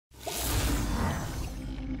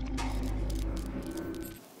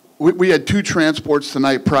we had 2 transports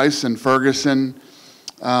tonight, Price and Ferguson.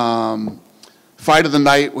 Fight of the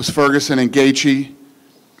night was Ferguson and Gaethje.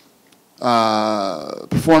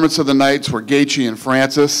 Performance of the nights were Gaethje and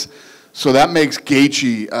Francis. So that makes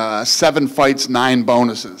Gaethje 7 fights, 9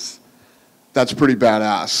 bonuses. That's pretty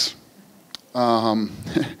badass.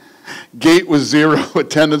 Gate was 0,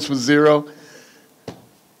 attendance was 0.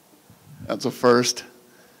 That's a first.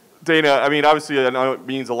 Dana, I mean, obviously, I know it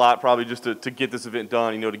means a lot probably just to get this event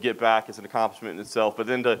done, you know, to get back is an accomplishment in itself. But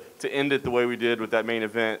then to end it the way we did with that main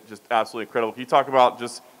event, just absolutely incredible. Can you talk about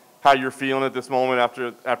just how you're feeling at this moment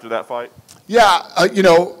after that fight? Yeah, you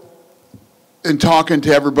know, in talking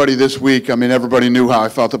to everybody this week, I mean, everybody knew how I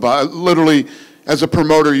felt about it. Literally, as a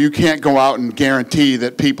promoter, you can't go out and guarantee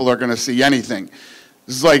that people are going to see anything.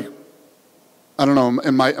 This is like, I don't know,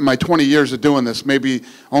 in my 20 years of doing this, maybe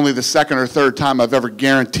only the 2nd or 3rd time I've ever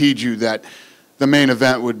guaranteed you that the main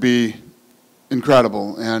event would be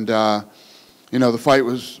incredible. And, you know, the fight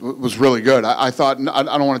was really good. I thought, I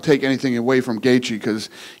don't want to take anything away from Gaethje because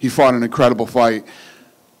he fought an incredible fight.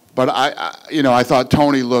 But, you know, I thought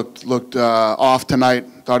Tony looked off tonight,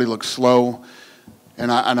 thought he looked slow.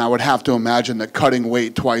 And I would have to imagine that cutting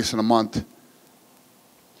weight twice in a month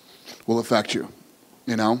will affect you,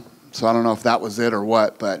 you know? So I don't know if that was it or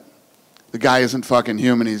what, but the guy isn't fucking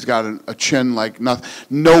human. He's got a chin like nothing.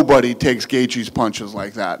 Nobody takes Gaethje's punches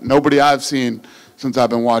like that. Nobody I've seen since I've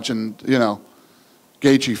been watching, you know,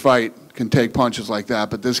 Gaethje fight can take punches like that.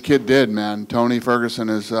 But this kid did, man. Tony Ferguson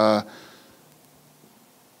is, he's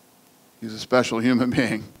a special human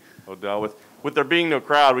being. No doubt. With there being no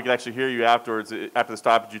crowd, we could actually hear you afterwards. After the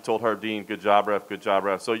stoppage, you told Herb Dean, "Good job, ref. Good job,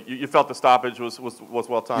 ref." So you felt the stoppage was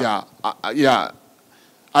well timed. Yeah, yeah.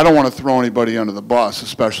 I don't want to throw anybody under the bus,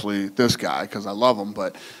 especially this guy, because I love him.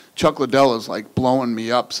 But Chuck Liddell is like blowing me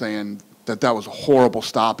up, saying that was a horrible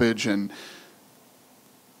stoppage, and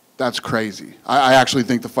that's crazy. I actually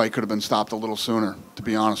think the fight could have been stopped a little sooner, to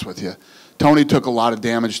be honest with you. Tony took a lot of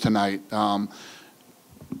damage tonight.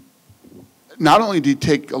 Not only did he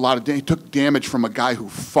take a lot of damage, he took damage from a guy who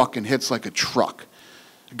fucking hits like a truck,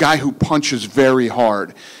 a guy who punches very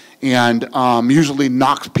hard, and usually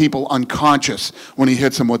knocks people unconscious when he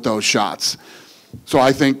hits them with those shots. So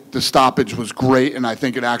I think the stoppage was great, and I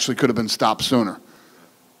think it actually could have been stopped sooner.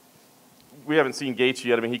 We haven't seen Gaethje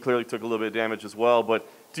yet. I mean, he clearly took a little bit of damage as well. But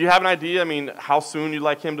do you have an idea, I mean, how soon you'd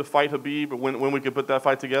like him to fight Khabib, or when we could put that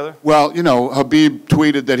fight together? Well, you know, Khabib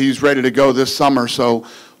tweeted that he's ready to go this summer, so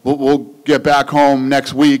we'll get back home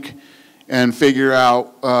next week and figure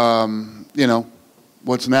out, you know,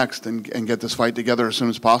 what's next and get this fight together as soon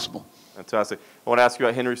as possible. Fantastic. I want to ask you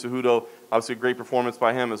about Henry Cejudo. Obviously, a great performance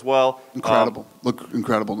by him as well. Incredible. Looked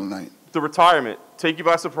incredible tonight. The retirement, take you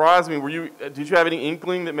by surprise? I mean, did you have any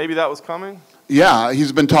inkling that maybe that was coming? Yeah,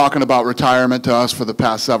 he's been talking about retirement to us for the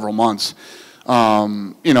past several months. You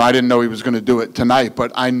know, I didn't know he was going to do it tonight,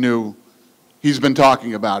 but I knew he's been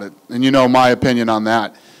talking about it. And you know my opinion on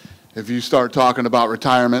that. If you start talking about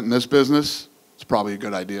retirement in this business, it's probably a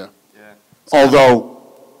good idea. Although,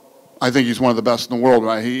 I think he's one of the best in the world,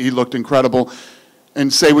 right? He looked incredible.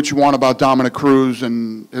 And say what you want about Dominic Cruz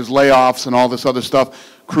and his layoffs and all this other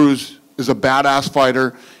stuff. Cruz is a badass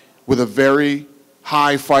fighter with a very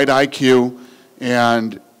high fight IQ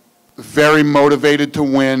and very motivated to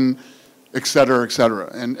win, et cetera, et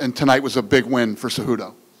cetera. And tonight was a big win for Cejudo.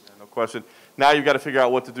 Yeah, no question. Now you've got to figure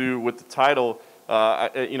out what to do with the title.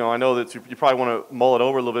 You know, I know that you probably want to mull it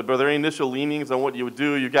over a little bit, but are there any initial leanings on what you would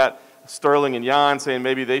do? You got Sterling and Jan saying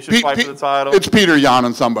maybe they should fight for the title. It's Peter, Jan,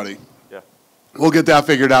 and somebody. Yeah. We'll get that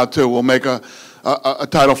figured out, too. We'll make a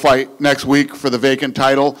title fight next week for the vacant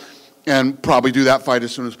title and probably do that fight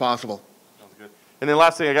as soon as possible. Sounds good. And then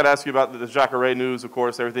last thing, I got to ask you about the Jacare news, of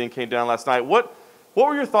course. Everything came down last night. What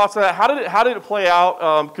were your thoughts on that? How did it play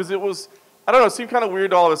out? Because it was, I don't know, it seemed kind of weird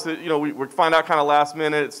to all of us that, you know, we find out kind of last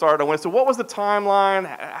minute, it started on Wednesday. So what was the timeline?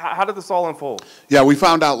 How did this all unfold? Yeah, we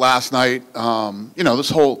found out last night. You know,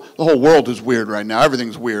 the whole world is weird right now.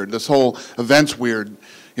 Everything's weird. This whole event's weird.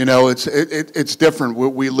 You know, it's different.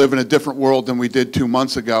 We live in a different world than we did 2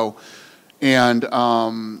 months ago. And,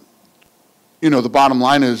 you know, the bottom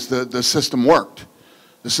line is the system worked.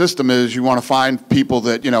 The system is you want to find people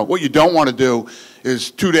that, you know, what you don't want to do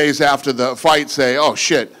is 2 days after the fight say, oh,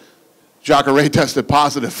 shit, Jacare tested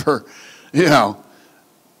positive for, you know.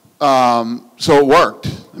 So it worked.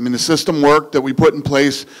 I mean, the system worked that we put in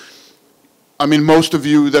place. I mean, most of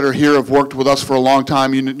you that are here have worked with us for a long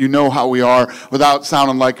time. You know how we are. Without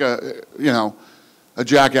sounding like a, you know, a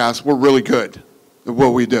jackass, we're really good at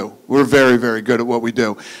what we do. We're very, very good at what we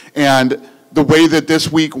do. And the way that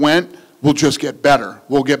this week went, we'll just get better.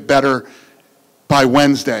 We'll get better by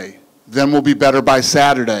Wednesday. Then we'll be better by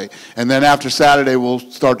Saturday. And then after Saturday, we'll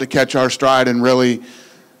start to catch our stride and really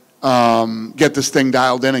get this thing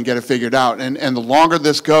dialed in and get it figured out. And the longer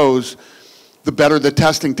this goes, the better the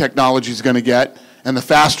testing technology is going to get and the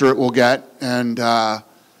faster it will get. And,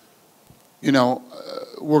 you know,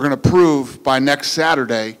 we're going to prove by next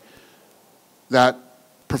Saturday that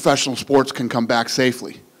professional sports can come back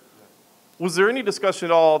safely. Was there any discussion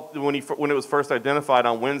at all when it was first identified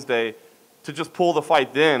on Wednesday to just pull the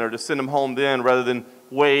fight then or to send him home then rather than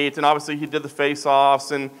wait? And obviously he did the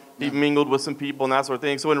face-offs and he mingled with some people and that sort of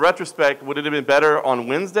thing. So in retrospect, would it have been better on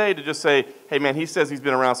Wednesday to just say, hey, man, he says he's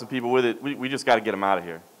been around some people with it. We just got to get him out of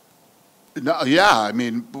here? No, yeah, I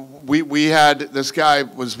mean, we had, this guy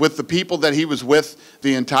was with the people that he was with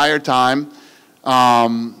the entire time.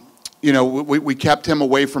 You know, we kept him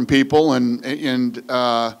away from people, and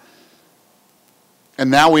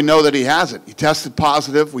now we know that he has it. He tested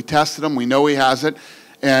positive. We tested him. We know he has it,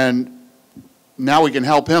 and now we can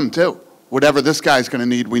help him too. Whatever this guy's going to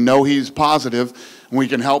need, we know he's positive, and we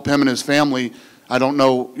can help him and his family. I don't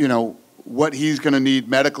know, you know, what he's going to need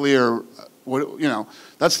medically or what, you know.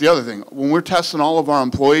 That's the other thing. When we're testing all of our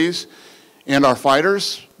employees and our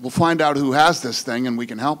fighters, we'll find out who has this thing, and we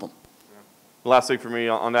can help them. Last thing for me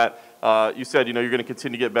on that. You said, you know, you're going to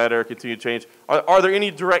continue to get better, continue to change. Are there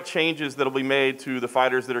any direct changes that will be made to the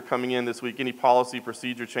fighters that are coming in this week? Any policy,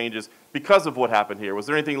 procedure changes because of what happened here? Was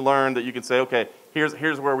there anything learned that you can say, okay,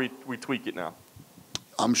 here's where we tweak it now?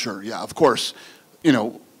 I'm sure, yeah, of course. You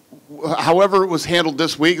know, however it was handled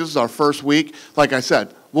this week, this is our first week. Like I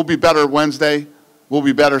said, we'll be better Wednesday, we'll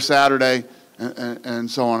be better Saturday, and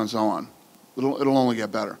so on and so on. It'll only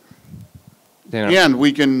get better. And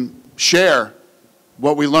we can share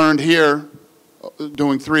what we learned here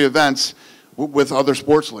doing 3 events with other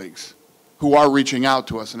sports leagues who are reaching out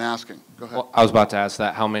to us and asking. Go ahead. Well, I was about to ask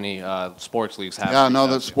that. How many sports leagues have? Yeah, no,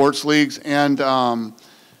 the sports leagues and,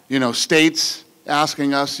 you know, states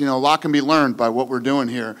asking us. You know, a lot can be learned by what we're doing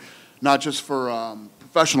here, not just for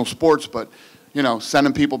professional sports, but, you know,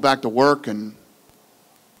 sending people back to work and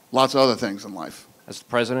lots of other things in life. Has the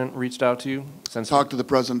president reached out to you? Talked to the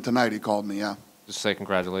president tonight. He called me, yeah. Just say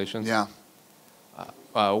congratulations? Yeah.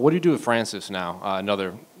 What do you do with Francis now?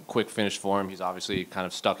 Another quick finish for him. He's obviously kind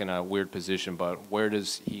of stuck in a weird position, but where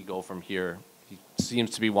does he go from here? He seems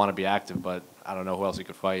to want to be active, but I don't know who else he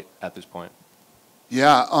could fight at this point.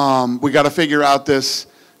 Yeah, we got to figure out this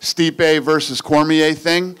Stipe versus Cormier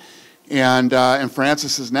thing, and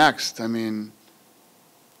Francis is next. I mean,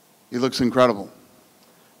 he looks incredible.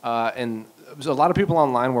 And a lot of people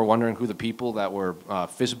online were wondering who the people that were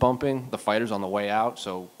fist bumping the fighters on the way out.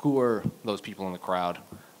 So who were those people in the crowd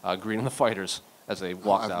greeting the fighters as they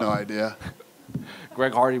walked out? I have no idea.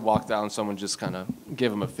 Greg Hardy walked out and someone just kind of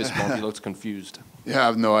gave him a fist bump. He looked confused. Yeah, I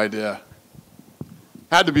have no idea.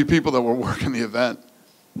 Had to be people that were working the event.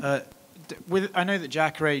 I know that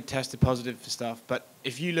Jacare tested positive for stuff, but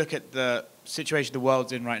if you look at the situation the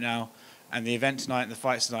world's in right now and the event tonight and the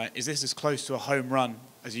fights tonight, is this as close to a home run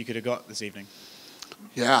as you could have got this evening?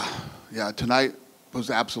 Yeah, tonight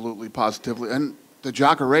was absolutely positively, and the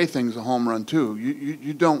Jacare thing's a home run too.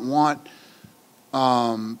 You don't want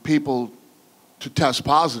people to test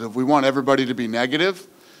positive. We want everybody to be negative,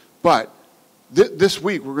 but this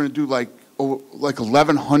week we're going to do like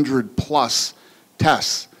 1,100 plus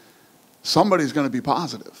tests. Somebody's going to be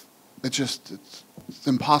positive. It's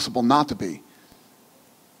impossible not to be.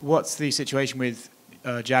 What's the situation with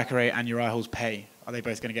Jacare and Uriah Hall's pay? Are they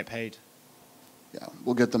both going to get paid? Yeah,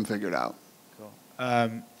 we'll get them figured out. Cool.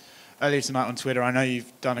 Earlier tonight on Twitter, I know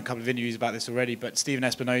you've done a couple of interviews about this already, but Steven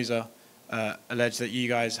Espinoza alleged that you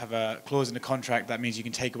guys have a clause in the contract that means you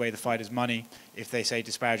can take away the fighters' money if they say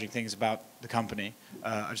disparaging things about the company.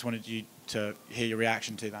 I just wanted you to hear your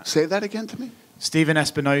reaction to that. Say that again to me. Steven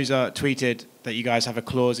Espinoza tweeted that you guys have a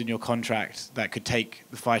clause in your contract that could take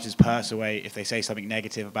the fighters' purse away if they say something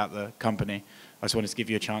negative about the company. I just wanted to give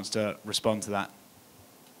you a chance to respond to that.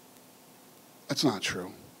 That's not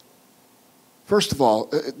true. First of all,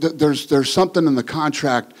 there's something in the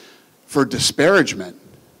contract for disparagement.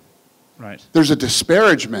 Right. There's a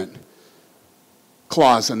disparagement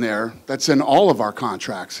clause in there that's in all of our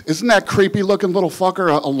contracts. Isn't that creepy looking little fucker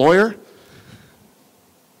a lawyer?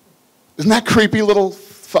 Isn't that creepy little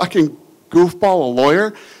fucking goofball a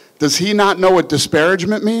lawyer? Does he not know what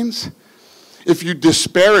disparagement means? If you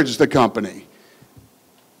disparage the company,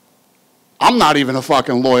 I'm not even a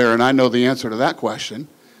fucking lawyer and I know the answer to that question.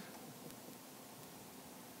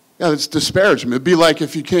 Yeah, it's disparagement. It'd be like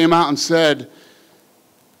if you came out and said,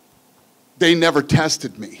 they never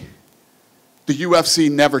tested me. The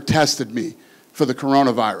UFC never tested me for the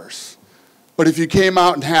coronavirus. But if you came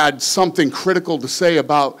out and had something critical to say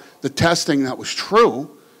about the testing that was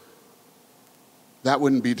true, that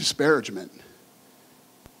wouldn't be disparagement.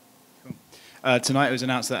 Tonight it was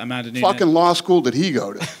announced that Amanda Nunes... Fucking law school did he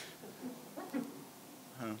go to?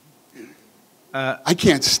 I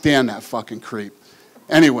can't stand that fucking creep.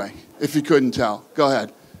 Anyway, if you couldn't tell, go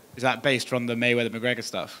ahead. Is that based on the Mayweather-McGregor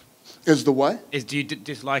stuff? Is the what? Do you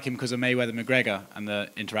dislike him because of Mayweather-McGregor and the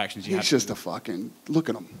interactions you had? He's just a fucking... Look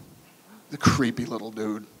at him. The creepy little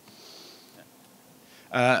dude.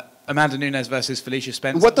 Amanda Nunes versus Felicia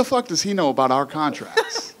Spencer. What the fuck does he know about our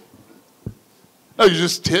contracts? No, you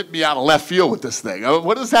just hit me out of left field with this thing.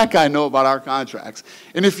 What does that guy know about our contracts?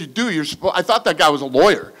 And if you do, I thought that guy was a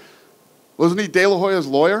lawyer. Wasn't he De La Hoya's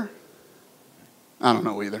lawyer? I don't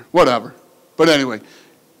know either. Whatever. But anyway,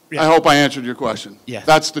 yeah. I hope I answered your question. Yeah.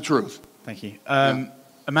 That's the truth. Thank you.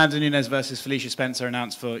 Amanda Nunes versus Felicia Spencer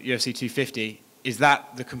announced for UFC 250. Is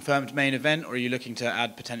that the confirmed main event, or are you looking to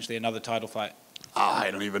add potentially another title fight? I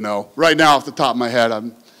don't even know. Right now, off the top of my head,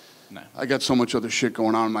 No. I got so much other shit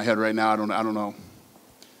going on in my head right now. I don't know.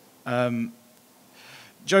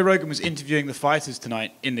 Joe Rogan was interviewing the fighters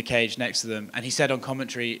tonight in the cage next to them, and he said on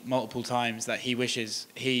commentary multiple times that he wishes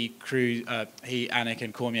he, Anik,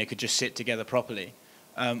 and Cormier could just sit together properly.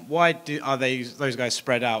 Why are those guys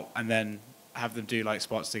spread out and then have them do like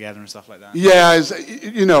spots together and stuff like that? Yeah,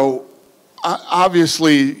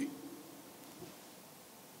 obviously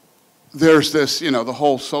there's this, the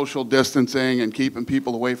whole social distancing and keeping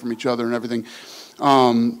people away from each other and everything.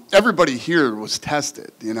 Everybody here was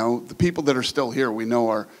tested, The people that are still here we know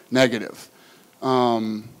are negative.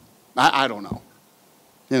 I don't know.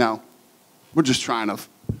 We're just trying to,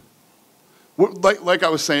 like I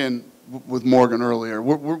was saying with Morgan earlier,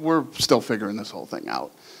 we're still figuring this whole thing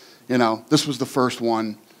out. This was the first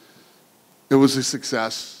one. It was a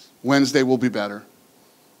success. Wednesday will be better.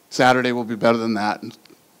 Saturday will be better than that, and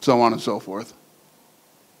so on and so forth.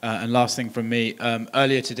 And last thing from me,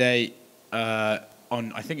 earlier today,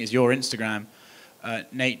 on I think it's your Instagram,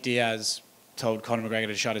 Nate Diaz told Conor McGregor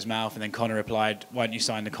to shut his mouth, and then Conor replied, "Why don't you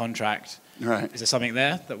sign the contract?" Right. Is there something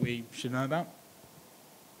there that we should know about?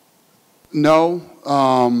 No.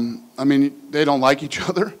 I mean, they don't like each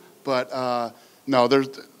other, but no,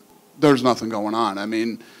 there's nothing going on. I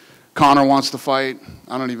mean, Conor wants to fight.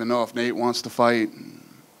 I don't even know if Nate wants to fight.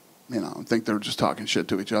 I think they're just talking shit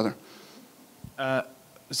to each other.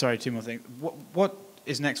 Sorry, two more things. What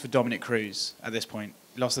is next for Dominic Cruz at this point?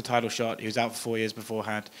 He lost the title shot. He was out for 4 years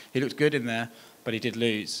beforehand. He looked good in there, but he did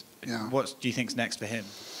lose. Yeah. What do you think's next for him?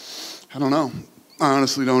 I don't know. I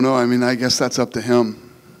honestly don't know. I mean, I guess that's up to him.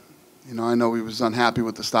 I know he was unhappy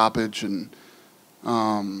with the stoppage and,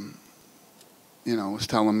 was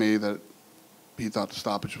telling me that he thought the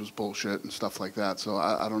stoppage was bullshit and stuff like that. So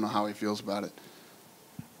I don't know how he feels about it.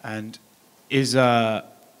 And is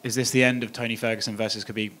this the end of Tony Ferguson versus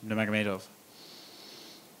Khabib Nurmagomedov?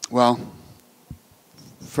 Well,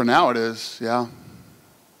 for now it is, yeah.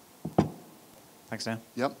 Thanks, Dan.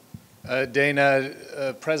 Yep.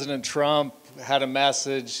 Dana, President Trump had a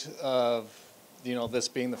message of, this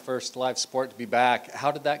being the first live sport to be back. How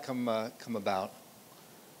did that come about?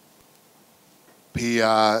 He,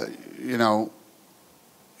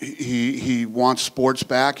 he wants sports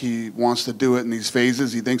back. He wants to do it in these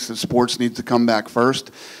phases. He thinks that sports needs to come back first,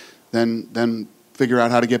 then figure out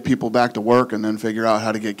how to get people back to work, and then figure out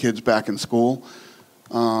how to get kids back in school.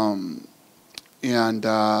 We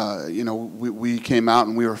came out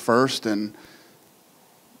and we were first, and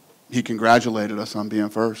he congratulated us on being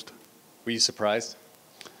first. Were you surprised?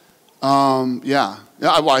 Yeah.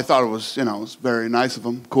 Well, I thought it was, it was very nice of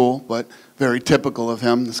him, cool, but very typical of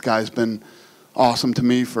him. This guy's been awesome to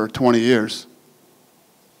me for 20 years.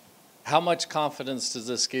 How much confidence does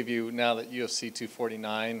this give you now that UFC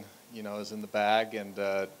 249, is in the bag and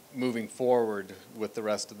moving forward with the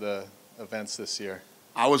rest of the events this year?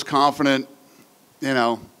 I was confident,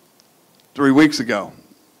 3 weeks ago.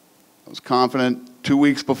 I was confident 2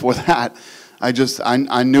 weeks before that. I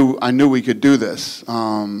knew we could do this.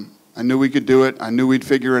 I knew we could do it. I knew we'd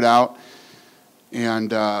figure it out.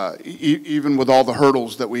 And even with all the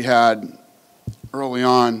hurdles that we had early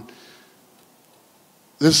on,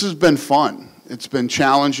 this has been fun. It's been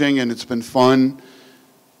challenging and it's been fun.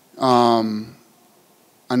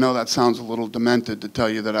 I know that sounds a little demented to tell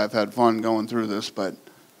you that I've had fun going through this, but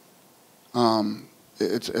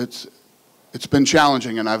it's been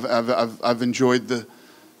challenging, and I've enjoyed the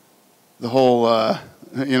whole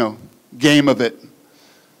game of it,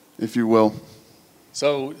 if you will.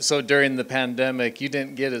 So during the pandemic, you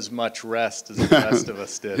didn't get as much rest as the rest of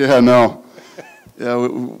us did. Yeah, no. Yeah,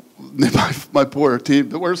 my poor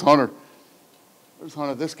team. Where's Hunter?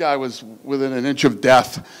 This guy was within an inch of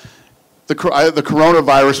death. The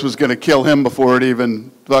coronavirus was going to kill him before it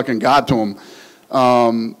even fucking got to him.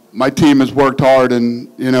 My team has worked hard,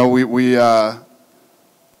 and yeah.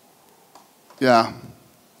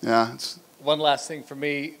 It's, one last thing for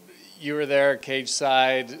me. You were there, cage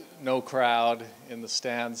side, no crowd in the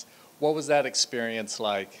stands. What was that experience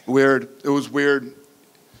like? Weird. It was weird.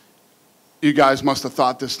 You guys must have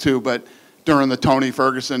thought this too, but during the Tony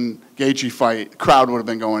Ferguson Gaethje fight, the crowd would have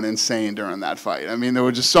been going insane during that fight. I mean, there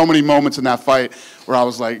were just so many moments in that fight where I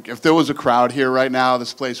was like, if there was a crowd here right now,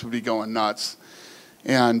 this place would be going nuts.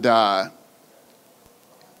 And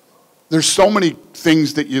there's so many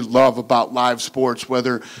things that you love about live sports,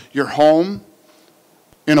 whether you're home,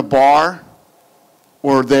 in a bar,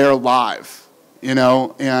 or there live, and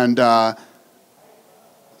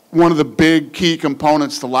one of the big key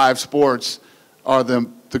components to live sports are the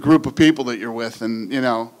group of people that you're with, and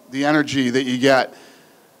the energy that you get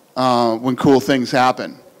when cool things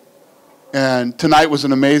happen. And tonight was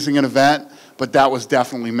an amazing event, but that was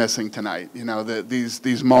definitely missing tonight.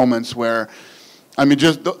 These moments where, I mean,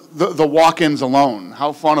 just the walk-ins alone.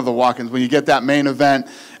 How fun are the walk-ins when you get that main event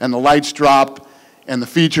and the lights drop and the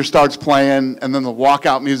feature starts playing, and then the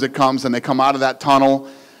walkout music comes, and they come out of that tunnel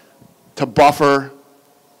to buffer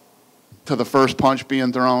to the first punch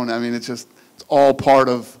being thrown. I mean, it's all part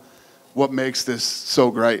of what makes this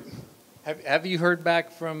so great. Have you heard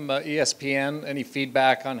back from ESPN? Any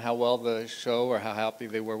feedback on how well the show or how happy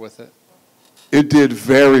they were with it? It did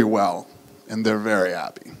very well, and they're very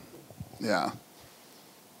happy. Yeah.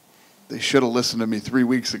 They should have listened to me 3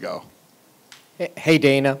 weeks ago. Hey,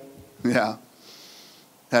 Dana. Yeah.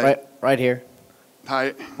 Hey. Right here.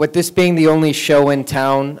 Hi. With this being the only show in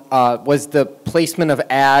town, was the placement of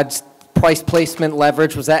ads, price placement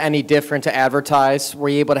leverage, was that any different to advertise? Were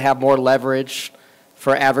you able to have more leverage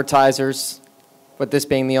for advertisers with this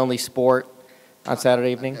being the only sport on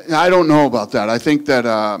Saturday evening? I don't know about that. I think that,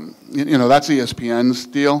 that's ESPN's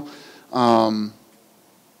deal. I'm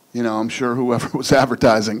sure whoever was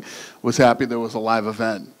advertising was happy there was a live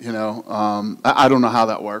event, I don't know how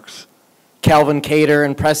that works. Calvin Kattar,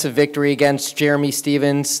 impressive victory against Jeremy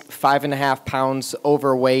Stevens, 5.5 pounds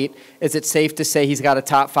overweight. Is it safe to say he's got a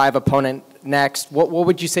top 5 opponent next? What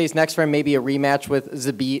would you say is next for him? Maybe a rematch with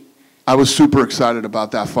Zabit? I was super excited about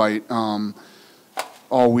that fight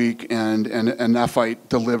all week, and that fight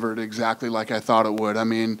delivered exactly like I thought it would. I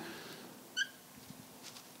mean,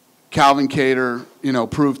 Calvin Kattar,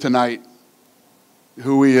 proved tonight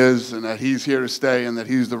who he is and that he's here to stay and that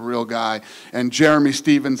he's the real guy. And Jeremy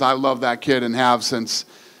Stevens, I love that kid and have since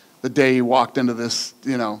the day he walked into this,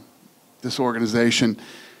 this organization.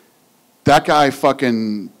 That guy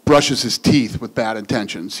fucking brushes his teeth with bad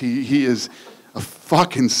intentions. He is a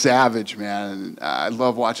fucking savage, man. And I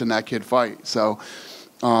love watching that kid fight. So,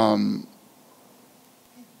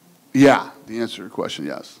 yeah, the answer to your question,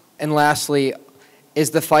 yes. And lastly,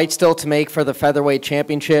 is the fight still to make for the featherweight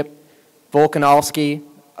championship? Volkanovski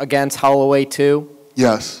against Holloway 2?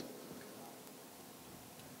 Yes.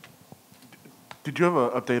 Did you have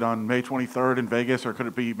an update on May 23rd in Vegas, or could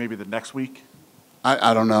it be maybe the next week?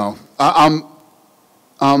 I don't know. I'm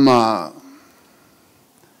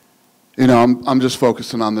just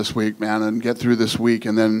focusing on this week, man, and get through this week,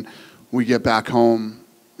 and then we get back home.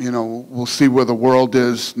 We'll see where the world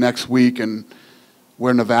is next week and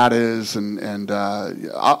where Nevada is, and I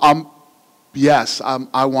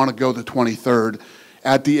want to go the 23rd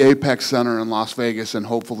at the Apex Center in Las Vegas, and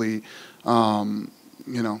hopefully,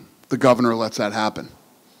 the governor lets that happen.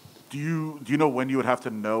 Do you know when you would have to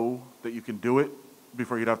know that you can do it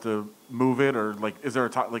before you'd have to move it, or is there a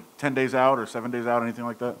time, 10 days out or 7 days out, anything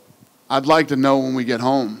like that? I'd like to know when we get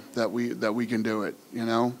home that we can do it.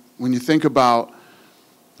 When you think about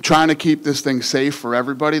trying to keep this thing safe for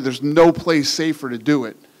everybody, there's no place safer to do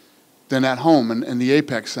it than at home in the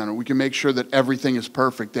Apex Center. We can make sure that everything is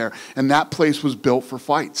perfect there. And that place was built for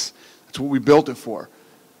fights. That's what we built it for.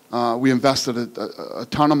 We invested a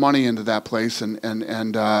ton of money into that place,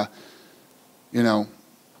 and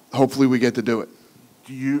hopefully we get to do it.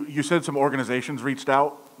 You said some organizations reached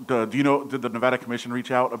out. Did the Nevada Commission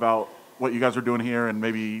reach out about what you guys are doing here and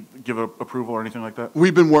maybe give approval or anything like that?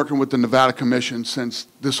 We've been working with the Nevada Commission since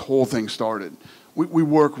this whole thing started. We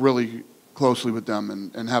work really closely with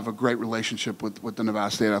them and have a great relationship with the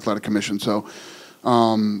Nevada State Athletic Commission. So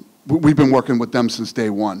we've been working with them since day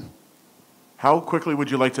one. How quickly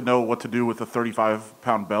would you like to know what to do with the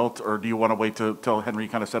 35-pound belt, or do you want to wait till Henry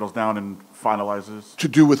kind of settles down and finalizes? To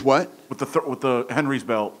do with what? With the Henry's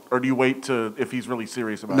belt, or do you wait if he's really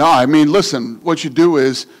serious about it? No, I mean, listen, what you do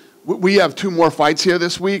is we have 2 more fights here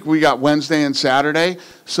this week. We got Wednesday and Saturday.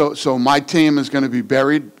 So my team is going to be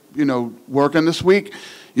buried, working this week.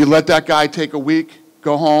 You let that guy take a week,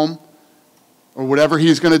 go home, or whatever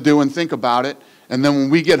he's going to do and think about it. And then when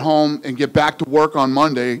we get home and get back to work on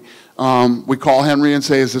Monday, we call Henry and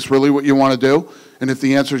say, is this really what you want to do? And if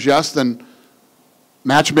the answer is yes, then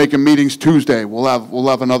matchmaking meetings Tuesday. We'll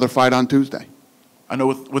have another fight on Tuesday. I know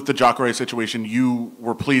with the Jacare situation, you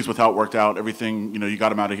were pleased with how it worked out. Everything, you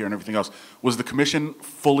got him out of here and everything else. Was the commission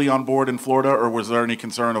fully on board in Florida, or was there any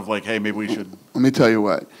concern of like, hey, maybe we should? Let me tell you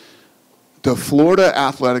what. The Florida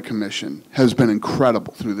Athletic Commission has been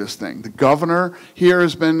incredible through this thing. The governor here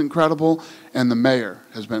has been incredible, and the mayor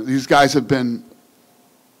has been. These guys have been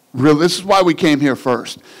real. This is why we came here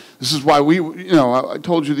first. This is why I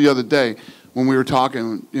told you the other day when we were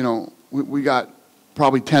talking, we got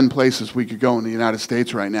probably 10 places we could go in the United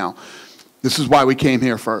States right now. This is why we came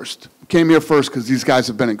here first. We came here first because these guys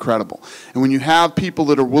have been incredible. And when you have people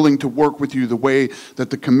that are willing to work with you the way that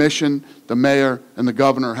the commission, the mayor, and the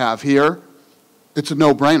governor have here, it's a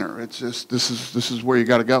no-brainer. It's just this is where you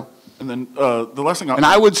got to go. And then the last thing. And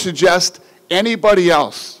I would suggest anybody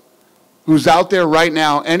else who's out there right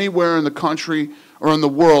now, anywhere in the country or in the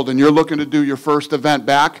world, and you're looking to do your first event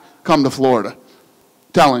back, come to Florida.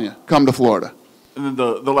 Telling you, come to Florida. And then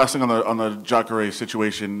the last thing on the Jacare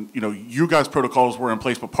situation, you guys' protocols were in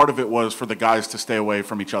place, but part of it was for the guys to stay away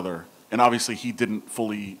from each other. And obviously he didn't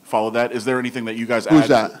fully follow that. Is there anything that you guys add? Who's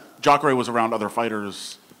that? Jacare was around other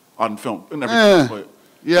fighters on film and everything.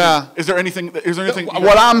 Yeah. Is there anything?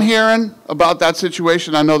 What I'm hearing about that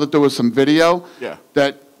situation, I know that there was some video. Yeah.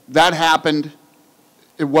 That happened.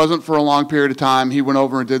 It wasn't for a long period of time. He went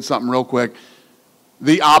over and did something real quick.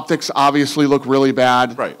 The optics obviously look really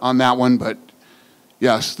bad on that one, but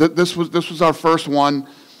yes, this was our first one.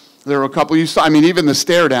 There were a couple. Even the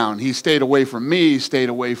stare down. He stayed away from me. He stayed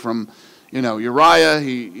away from, Uriah.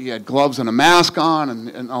 He had gloves and a mask on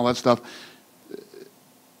and all that stuff.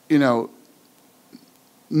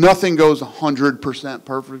 Nothing goes 100%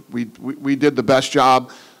 perfect. We did the best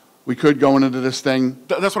job we could going into this thing.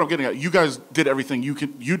 That's what I'm getting at. You guys did everything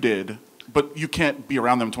you did, but you can't be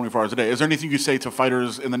around them 24 hours a day. Is there anything you say to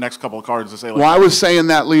fighters in the next couple of cards to say? Well, I was saying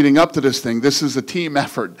that leading up to this thing. This is a team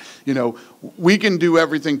effort. We can do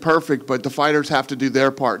everything perfect, but the fighters have to do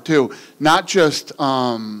their part too. Not just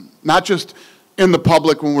in the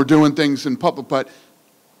public when we're doing things in public, but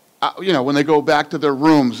when they go back to their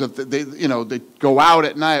rooms, if they go out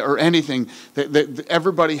at night or anything,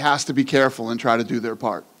 everybody has to be careful and try to do their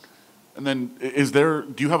part. And then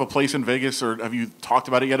do you have a place in Vegas, or have you talked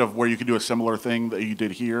about it yet, of where you could do a similar thing that you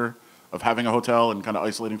did here, of having a hotel and kind of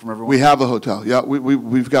isolating from everyone? We have a hotel. Yeah,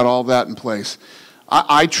 we've got all that in place.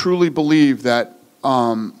 I truly believe that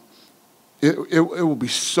it will be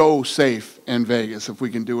so safe in Vegas if we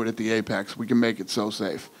can do it at the Apex. We can make it so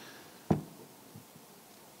safe.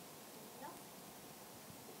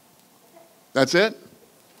 That's it?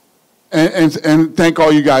 And thank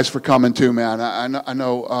all you guys for coming too, man. I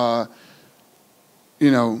know,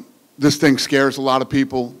 this thing scares a lot of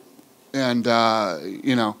people. And,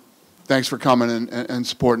 thanks for coming and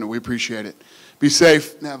supporting it. We appreciate it. Be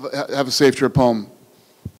safe. Have a safe trip home.